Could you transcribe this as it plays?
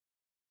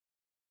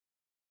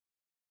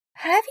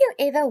Have you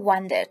ever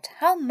wondered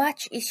how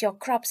much is your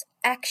crop's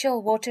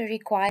actual water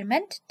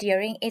requirement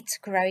during its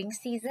growing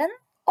season?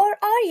 Or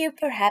are you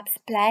perhaps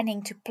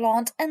planning to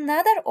plant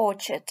another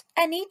orchard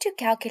and need to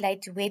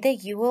calculate whether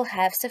you will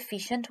have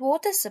sufficient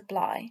water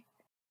supply?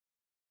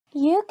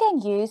 You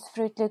can use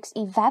FruitLook's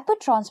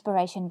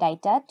evapotranspiration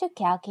data to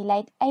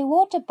calculate a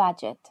water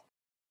budget.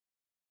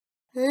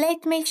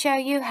 Let me show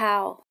you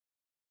how.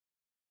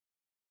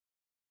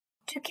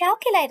 To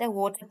calculate a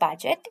water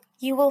budget,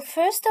 you will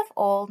first of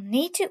all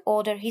need to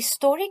order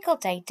historical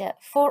data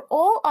for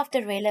all of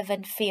the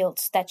relevant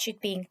fields that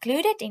should be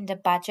included in the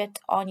budget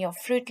on your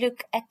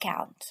FruitLook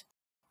account.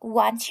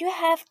 Once you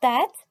have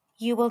that,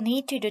 you will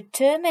need to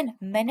determine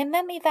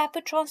minimum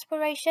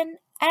evapotranspiration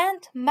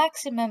and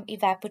maximum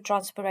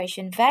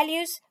evapotranspiration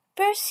values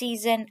per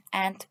season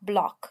and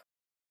block.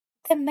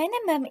 The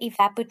minimum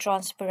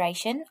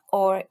evapotranspiration,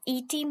 or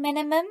ET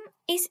minimum,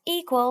 is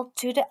equal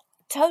to the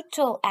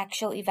total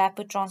actual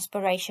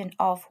evapotranspiration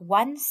of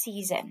one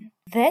season.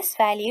 This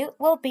value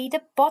will be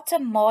the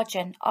bottom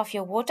margin of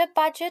your water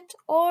budget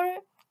or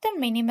the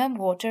minimum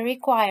water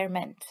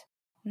requirement.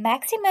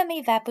 Maximum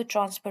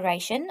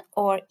evapotranspiration,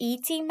 or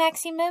ET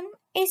maximum,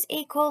 is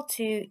equal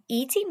to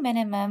ET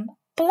minimum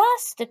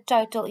plus the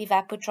total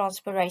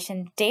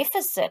evapotranspiration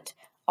deficit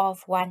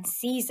of one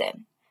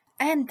season.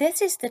 And this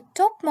is the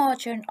top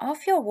margin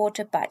of your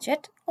water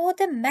budget or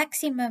the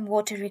maximum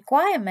water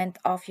requirement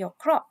of your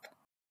crop.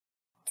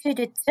 To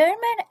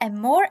determine a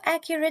more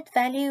accurate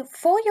value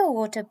for your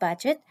water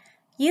budget,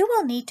 you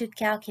will need to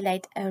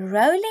calculate a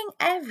rolling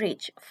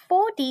average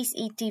for these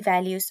ET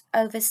values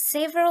over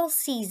several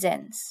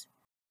seasons.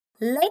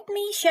 Let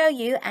me show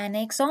you an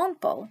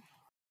example.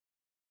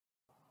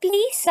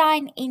 Please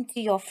sign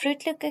into your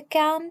FruitLook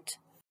account.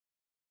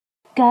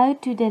 Go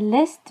to the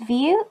list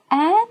view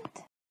and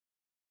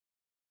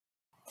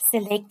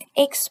select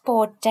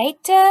Export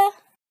Data.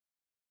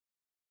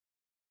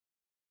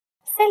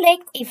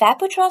 Select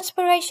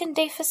evapotranspiration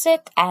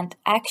deficit and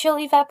actual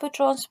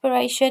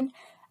evapotranspiration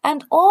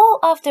and all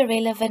of the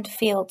relevant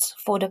fields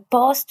for the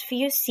past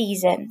few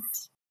seasons.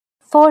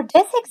 For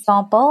this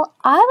example,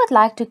 I would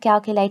like to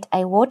calculate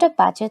a water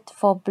budget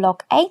for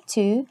Block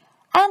A2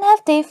 and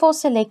have therefore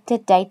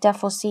selected data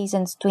for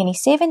seasons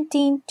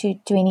 2017 to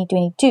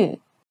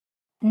 2022.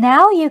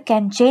 Now you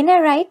can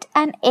generate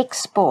and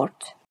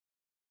export.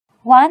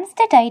 Once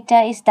the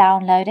data is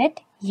downloaded,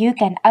 you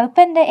can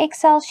open the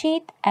Excel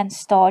sheet and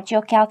start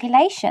your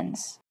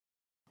calculations.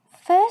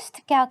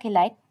 First,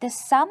 calculate the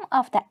sum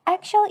of the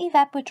actual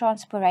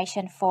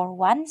evapotranspiration for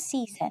one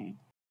season.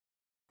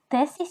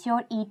 This is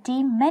your ET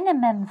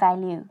minimum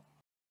value.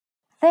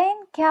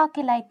 Then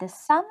calculate the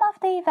sum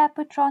of the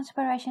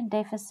evapotranspiration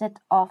deficit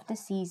of the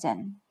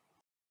season.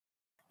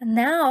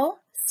 Now,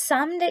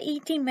 sum the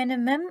ET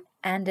minimum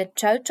and the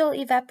total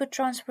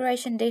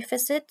evapotranspiration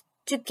deficit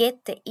to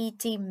get the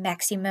ET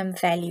maximum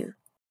value.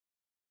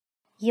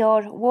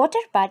 Your water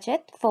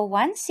budget for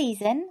one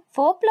season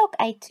for Block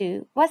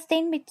A2 was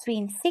then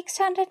between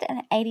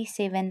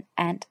 687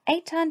 and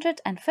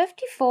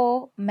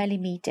 854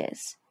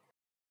 millimeters.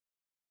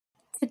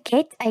 To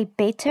get a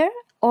better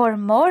or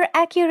more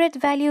accurate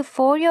value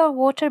for your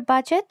water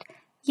budget,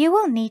 you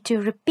will need to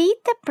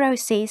repeat the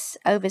process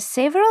over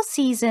several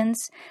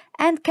seasons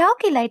and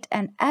calculate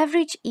an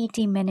average ET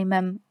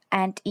minimum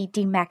and ET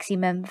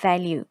maximum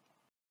value.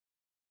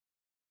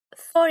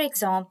 For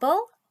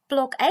example,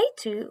 Block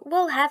A2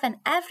 will have an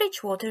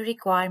average water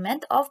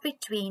requirement of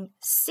between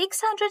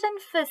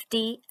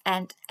 650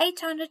 and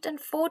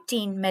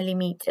 814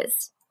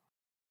 millimeters.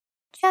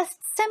 Just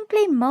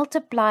simply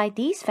multiply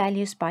these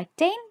values by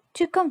 10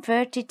 to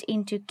convert it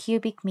into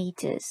cubic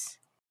meters.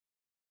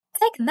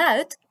 Take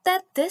note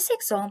that this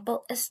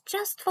example is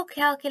just for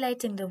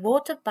calculating the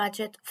water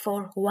budget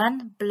for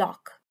one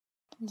block.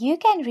 You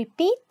can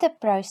repeat the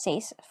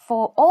process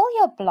for all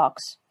your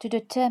blocks to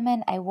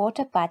determine a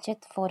water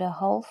budget for the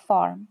whole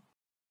farm.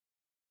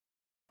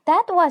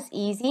 That was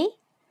easy.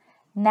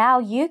 Now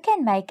you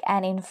can make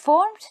an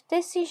informed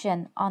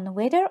decision on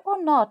whether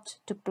or not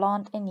to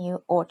plant a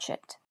new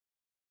orchard.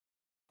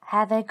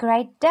 Have a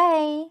great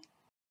day!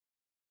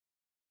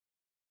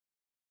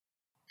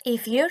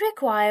 If you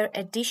require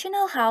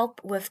additional help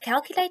with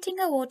calculating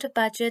a water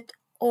budget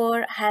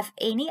or have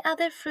any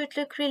other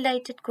FruitLook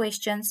related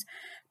questions,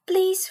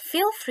 please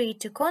feel free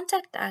to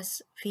contact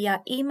us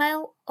via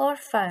email or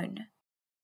phone.